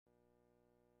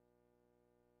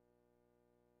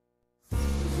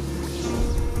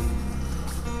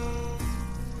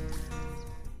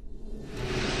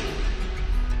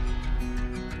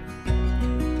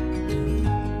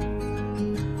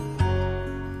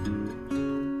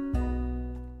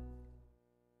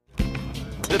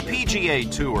PGA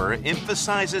Tour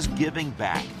emphasizes giving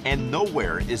back, and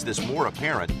nowhere is this more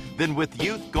apparent than with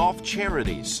youth golf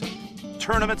charities.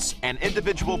 Tournaments and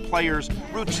individual players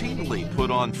routinely put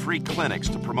on free clinics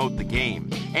to promote the game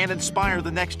and inspire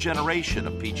the next generation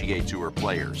of PGA Tour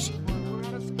players.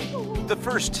 The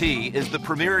First Tee is the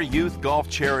premier youth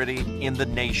golf charity in the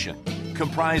nation,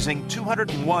 comprising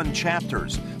 201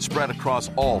 chapters spread across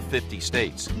all 50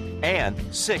 states and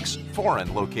 6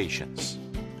 foreign locations.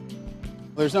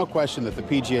 There's no question that the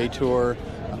PGA Tour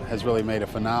has really made a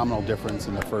phenomenal difference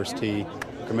in the First Tee.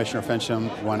 Commissioner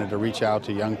Fincham wanted to reach out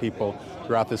to young people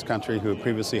throughout this country who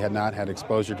previously had not had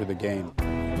exposure to the game.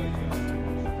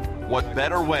 What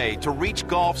better way to reach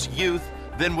golf's youth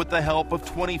than with the help of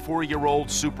 24-year-old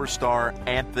superstar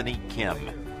Anthony Kim?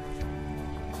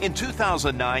 In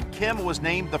 2009, Kim was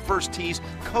named the First Tee's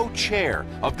co-chair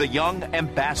of the Young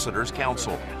Ambassadors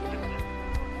Council.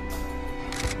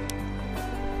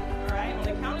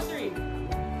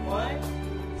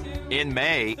 In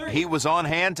May, he was on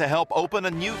hand to help open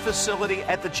a new facility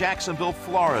at the Jacksonville,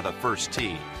 Florida First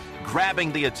Tee,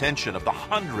 grabbing the attention of the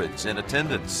hundreds in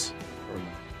attendance.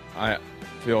 I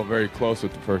feel very close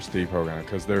with the First Tee program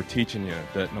because they're teaching you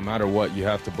that no matter what, you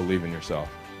have to believe in yourself.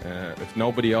 If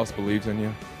nobody else believes in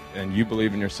you and you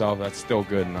believe in yourself, that's still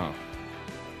good enough.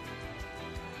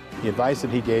 The advice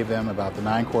that he gave them about the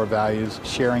 9 core values,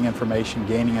 sharing information,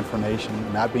 gaining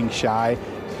information, not being shy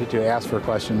to ask for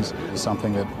questions is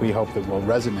something that we hope that will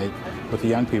resonate with the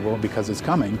young people because it's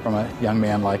coming from a young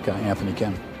man like Anthony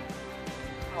Kim.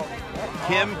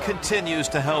 Kim continues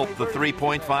to help the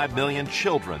 3.5 million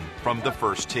children from the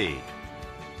First Tee,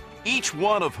 each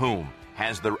one of whom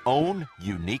has their own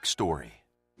unique story.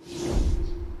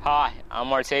 Hi, I'm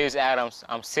MarTavious Adams.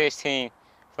 I'm 16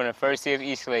 from the First Tee of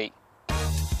Eastlake.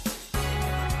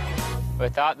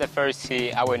 Without the First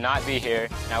Tee, I would not be here,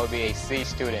 and I would be a C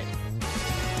student.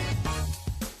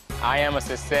 I am a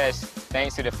success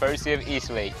thanks to the First Tee of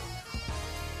Eastlake.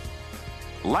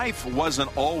 Life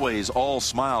wasn't always all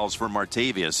smiles for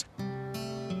MarTavious.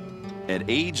 At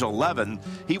age 11,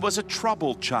 he was a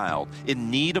troubled child in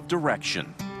need of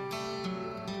direction.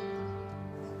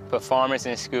 Performance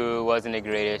in school wasn't the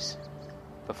greatest.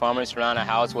 Performance around the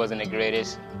house wasn't the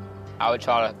greatest. I would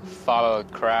try to follow a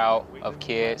crowd of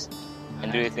kids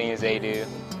and do the things they do.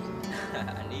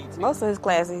 Most of his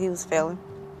classes he was failing.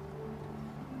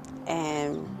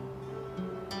 And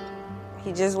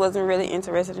he just wasn't really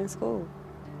interested in school.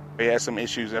 He had some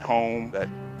issues at home that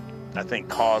I think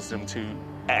caused him to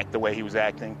act the way he was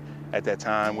acting at that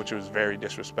time, which was very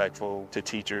disrespectful to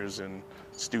teachers and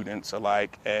students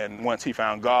alike. And once he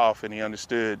found golf and he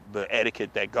understood the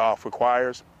etiquette that golf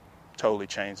requires, totally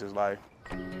changed his life.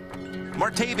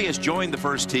 MarTavious joined the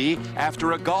First Tee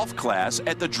after a golf class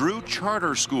at the Drew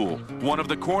Charter School, one of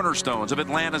the cornerstones of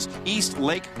Atlanta's East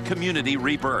Lake community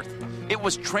rebirth. It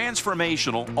was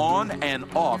transformational on and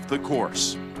off the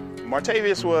course.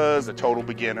 MarTavious was a total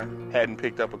beginner, hadn't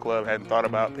picked up a club, hadn't thought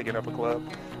about picking up a club,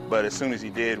 but as soon as he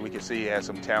did, we could see he had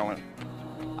some talent.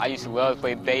 I used to love to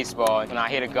play baseball. When I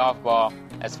hit a golf ball,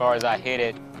 as far as I hit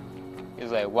it, it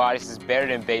was like, wow, this is better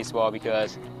than baseball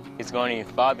because it's going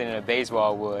even farther than a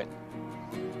baseball would.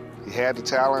 He had the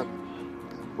talent.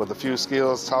 With a few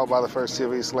skills taught by the First Tee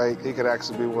of Eastlake, he could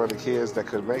actually be one of the kids that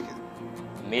could make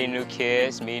it. Meeting new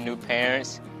kids, meeting new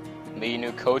parents, meeting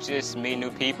new coaches, meeting new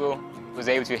people was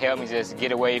able to help me just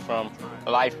get away from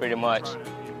life pretty much.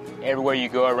 Everywhere you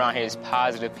go around here is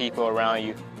positive people around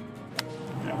you.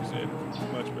 That was it.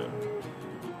 Much better.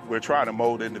 We're trying to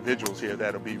mold individuals here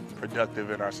that'll be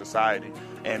productive in our society,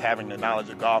 and having the knowledge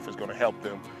of golf is going to help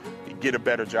them get a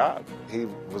better job. He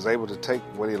was able to take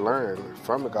what he learned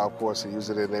from the golf course and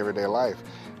use it in everyday life.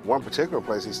 One particular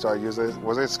place he started using it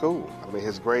was at school. I mean,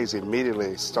 his grades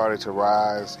immediately started to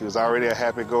rise. He was already a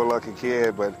happy-go-lucky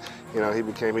kid, but, you know, he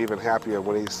became even happier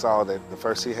when he saw that the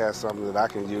First Tee has something that I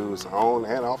can use on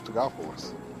and off the golf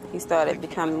course. He started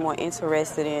becoming more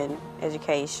interested in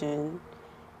education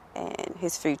and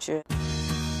his future.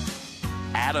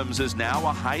 Adams is now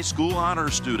a high school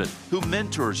honors student who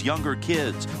mentors younger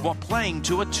kids while playing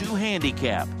to a 2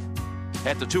 handicap.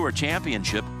 At the Tour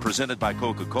Championship, presented by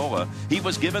Coca-Cola, he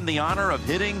was given the honor of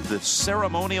hitting the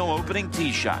ceremonial opening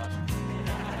tee shot.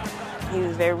 He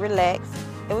was very relaxed.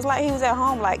 It was like he was at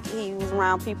home, like he was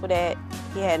around people that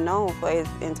he had known for his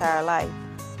entire life.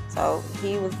 So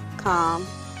he was calm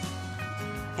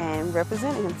and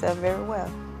represented himself very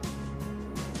well.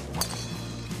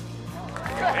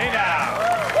 Hey now!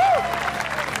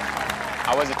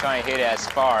 I wasn't trying to hit it as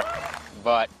far,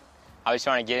 but I was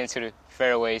trying to get into the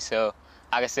fairway, so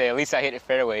I can say at least I hit the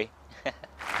fairway.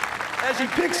 As he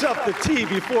picks up the tee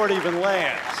before it even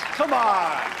lands. Come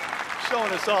on!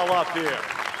 showing us all up here.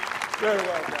 Very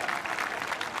well done.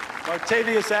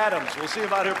 MarTavious Adams, we'll see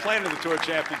him out here playing in the Tour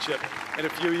Championship in a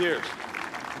few years.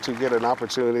 To get an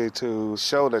opportunity to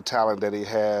show the talent that he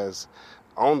has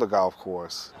on the golf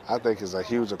course, I think is a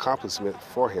huge accomplishment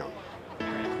for him.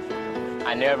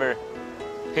 I never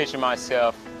pictured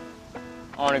myself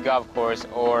on a golf course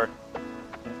or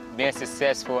being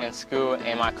successful in school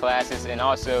and my classes, and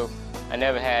also I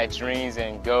never had dreams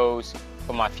and goals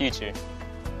for my future.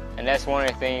 And that's one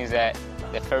of the things that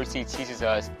the First Tee teaches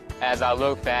us. As I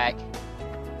look back,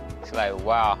 it's like,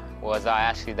 wow, was I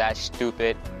actually that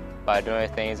stupid by doing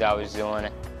the things I was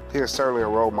doing? He is certainly a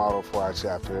role model for our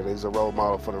chapter, and he's a role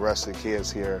model for the rest of the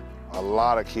kids here. A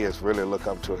lot of kids really look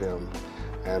up to him,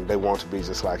 and they want to be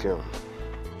just like him.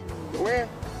 Win.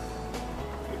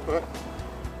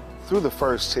 Through the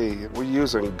First Tee, we're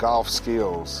using golf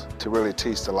skills to really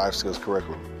teach the life skills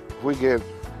curriculum. If we get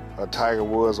a Tiger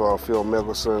Woods or a Phil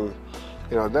Mickelson,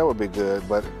 you know, that would be good,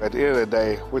 but at the end of the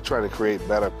day, we're trying to create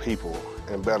better people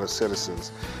and better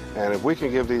citizens. And if we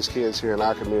can give these kids here in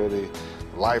our community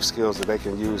life skills that they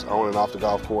can use on and off the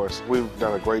golf course, we've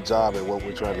done a great job at what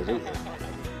we're trying to do here.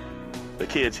 The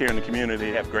kids here in the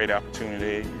community have great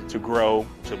opportunity to grow,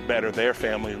 to better their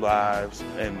family lives,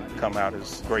 and come out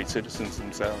as great citizens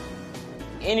themselves.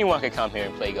 Anyone can come here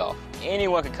and play golf.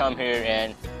 Anyone can come here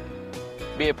and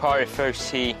be a part of First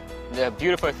Tee. The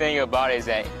beautiful thing about it is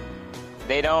that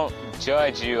they don't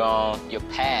judge you on your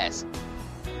past.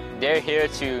 They're here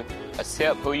to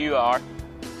accept who you are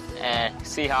and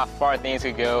see how far things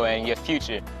could go in your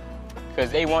future,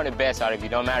 because they want the best out of you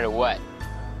no matter what.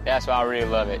 That's why I really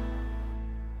love it.